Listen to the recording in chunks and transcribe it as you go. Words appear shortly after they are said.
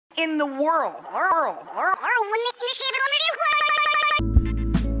in the world. I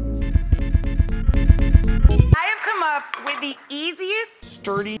have come up with the easiest,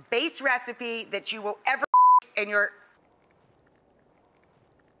 sturdy base recipe that you will ever in your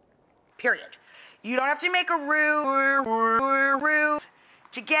period. You don't have to make a roux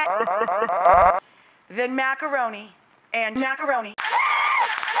to get the macaroni and macaroni.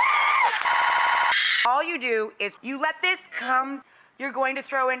 All you do is you let this come. You're going to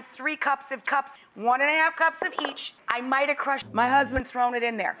throw in 3 cups, 1.5 cups of each. I might have crushed my husband thrown it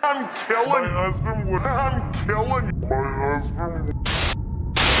in there. I'm killing my husband. I'm killing my husband.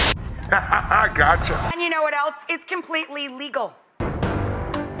 Gotcha. And you know what else? It's completely legal.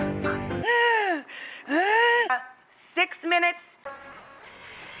 6 minutes.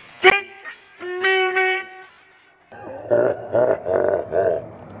 6 minutes.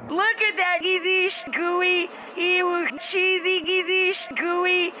 Look at that easy, gooey, cheesy, geezy,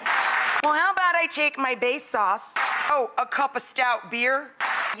 gooey. Well, how about I take my base sauce, a cup of stout beer.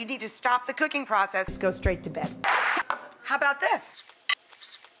 You need to stop the cooking process. Just go straight to bed. How about this?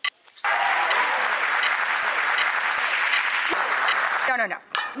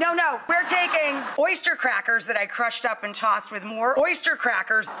 No. We're taking oyster crackers that I crushed up and tossed with more oyster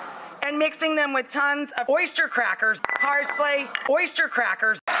crackers and mixing them with tons of oyster crackers, parsley, oyster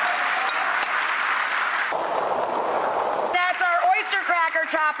crackers. That's our oyster cracker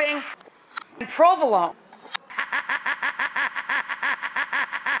topping. And provolone.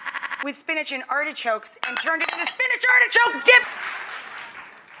 With spinach and artichokes and turned it into spinach artichoke dip.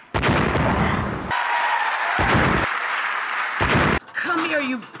 Come here,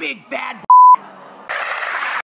 you big bad